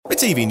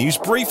It's EV News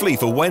briefly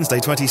for Wednesday,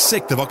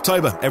 26th of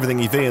October. Everything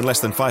EV in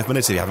less than 5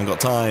 minutes if you haven't got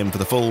time for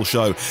the full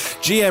show.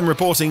 GM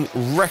reporting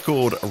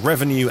record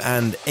revenue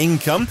and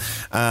income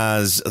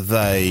as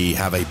they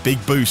have a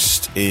big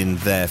boost in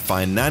their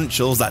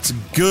financials. That's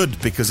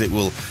good because it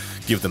will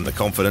give them the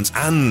confidence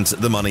and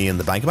the money in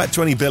the bank. About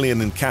 $20 billion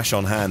in cash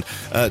on hand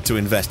to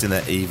invest in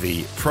their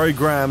EV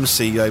programs.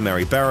 CEO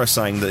Mary Barra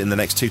saying that in the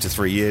next 2 to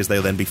 3 years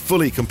they'll then be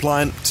fully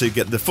compliant to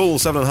get the full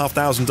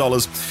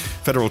 $7,500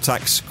 federal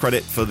tax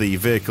credit for the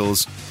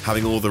vehicles,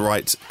 having all the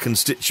right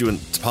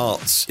constituent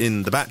parts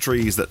in the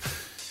batteries that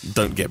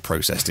don't get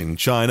processed in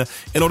China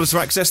in order to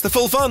access the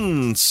full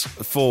funds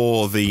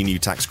for the new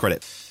tax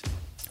credit.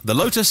 The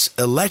Lotus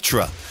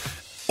Eletre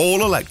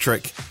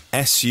all-electric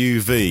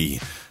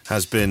SUV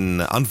has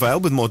been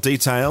unveiled with more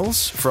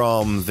details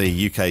from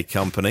the UK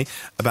company.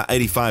 About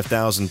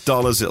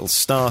 $85,000 it'll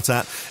start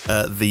at.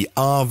 The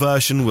R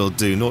version will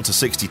do 0 to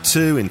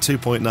 62 in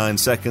 2.9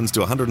 seconds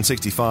to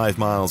 165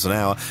 miles an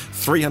hour,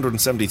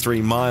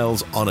 373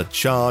 miles on a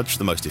charge,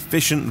 the most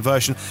efficient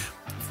version,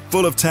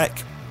 full of tech,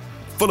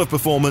 full of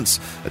performance,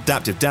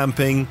 adaptive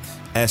damping,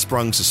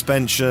 air-sprung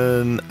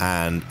suspension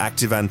and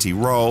active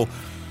anti-roll.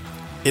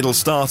 It'll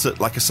start at,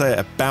 like I say,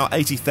 about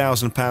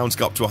 £80,000,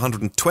 go up to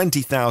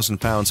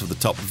 £120,000 for the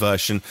top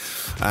version,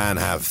 and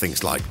have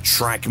things like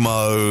track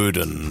mode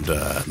and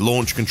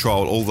launch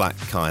control, all that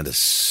kind of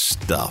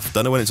stuff.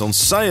 Don't know when it's on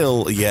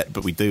sale yet,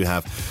 but we do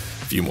have a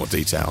few more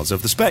details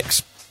of the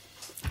specs.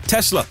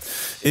 Tesla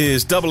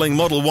is doubling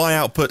Model Y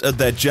output at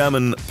their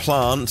German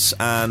plant,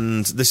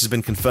 and this has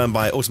been confirmed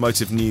by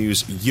Automotive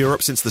News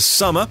Europe since the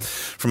summer,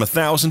 from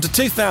 1,000 to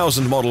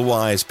 2,000 Model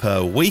Ys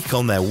per week,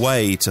 on their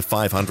way to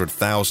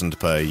 500,000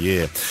 per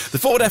year. The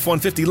Ford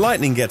F-150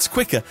 Lightning gets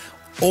quicker,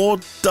 or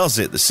does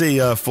it? The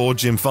CEO of Ford,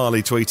 Jim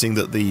Farley, tweeting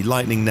that the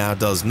Lightning now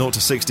does 0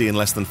 to 60 in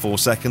less than 4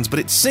 seconds, but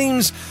it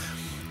seems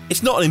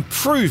it's not an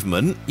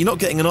improvement. You're not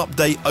getting an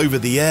update over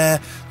the air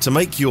to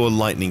make your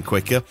Lightning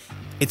quicker.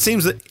 It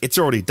seems that it's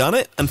already done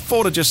it, and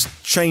Ford are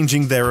just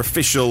changing their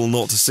official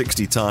 0 to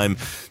 60 time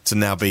to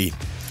now be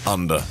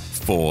under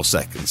 4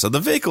 seconds. So the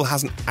vehicle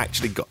hasn't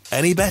actually got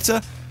any better.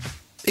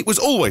 It was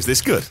always this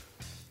good.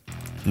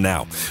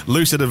 Now,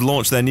 Lucid have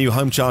launched their new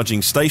home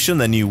charging station,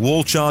 their new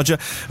wall charger,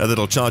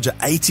 that'll charge at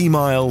 80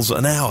 miles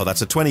an hour.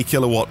 That's a 20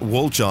 kilowatt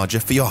wall charger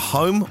for your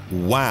home.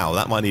 Wow,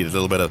 that might need a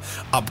little bit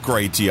of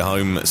upgrade to your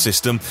home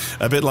system.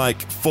 A bit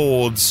like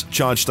Ford's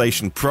Charge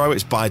Station Pro,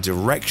 it's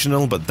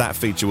bi-directional, but that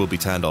feature will be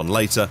turned on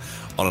later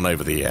on an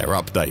over-the-air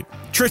update.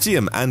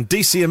 Tritium and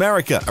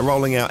DC-America are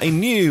rolling out a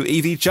new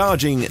EV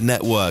charging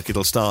network.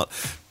 It'll start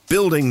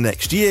building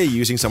next year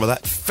using some of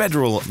that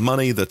federal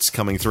money that's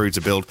coming through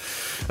to build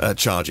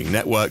charging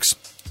networks.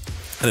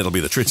 And it'll be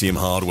the Tritium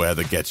hardware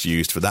that gets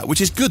used for that,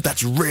 which is good.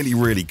 That's really,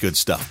 really good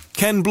stuff.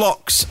 Ken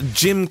Block's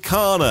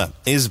Gymkhana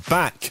is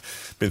back.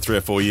 Been 3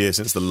 or 4 years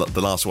since the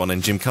last one,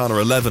 and Gymkhana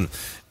 11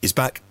 is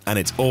back, and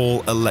it's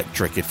all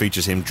electric. It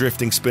features him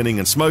drifting, spinning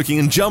and smoking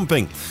and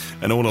jumping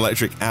an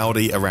all-electric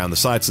Audi around the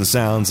sights and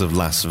sounds of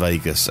Las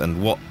Vegas.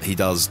 And what he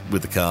does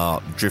with the car,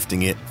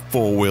 drifting it,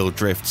 4-wheel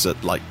drifts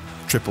at like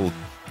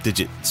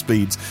triple-digit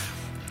speeds,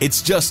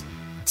 it's just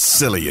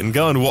silly. And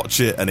go and watch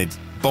it, and it's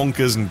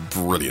bonkers and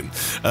brilliant.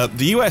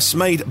 The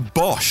US-made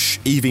Bosch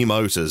EV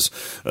motors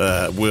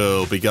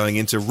will be going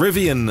into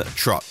Rivian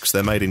trucks.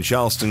 They're made in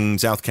Charleston,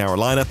 South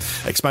Carolina.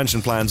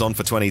 Expansion plans on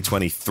for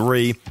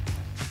 2023.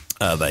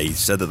 They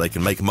said that they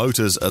can make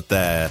motors at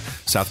their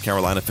South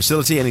Carolina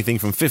facility, anything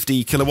from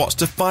 50 kilowatts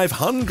to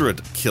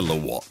 500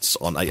 kilowatts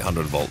on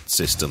 800-volt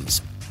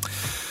systems.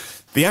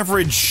 The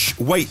average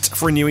wait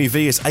for a new EV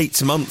is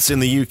 8 months in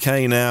the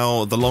UK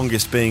now, the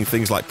longest being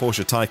things like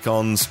Porsche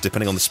Taycans,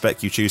 depending on the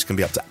spec you choose, can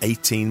be up to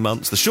 18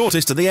 months. The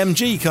shortest are the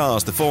MG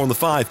cars, the 4 and the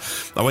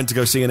 5. I went to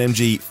go see an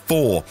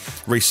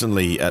MG4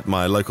 recently at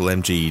my local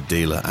MG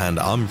dealer, and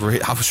I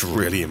was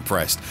really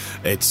impressed.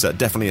 It's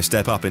definitely a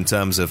step up in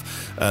terms of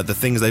the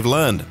things they've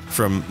learned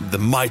from the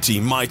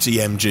mighty, mighty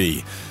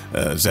MG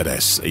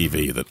ZS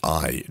EV that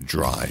I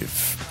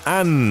drive.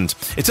 And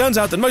it turns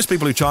out that most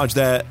people who charge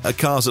their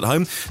cars at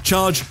home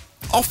charge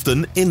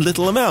often in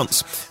little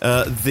amounts.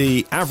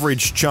 The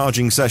average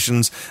charging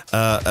sessions,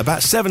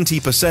 about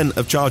 70%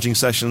 of charging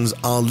sessions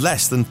are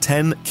less than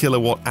 10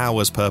 kilowatt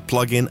hours per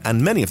plug-in,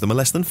 and many of them are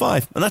less than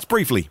 5. And that's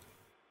briefly.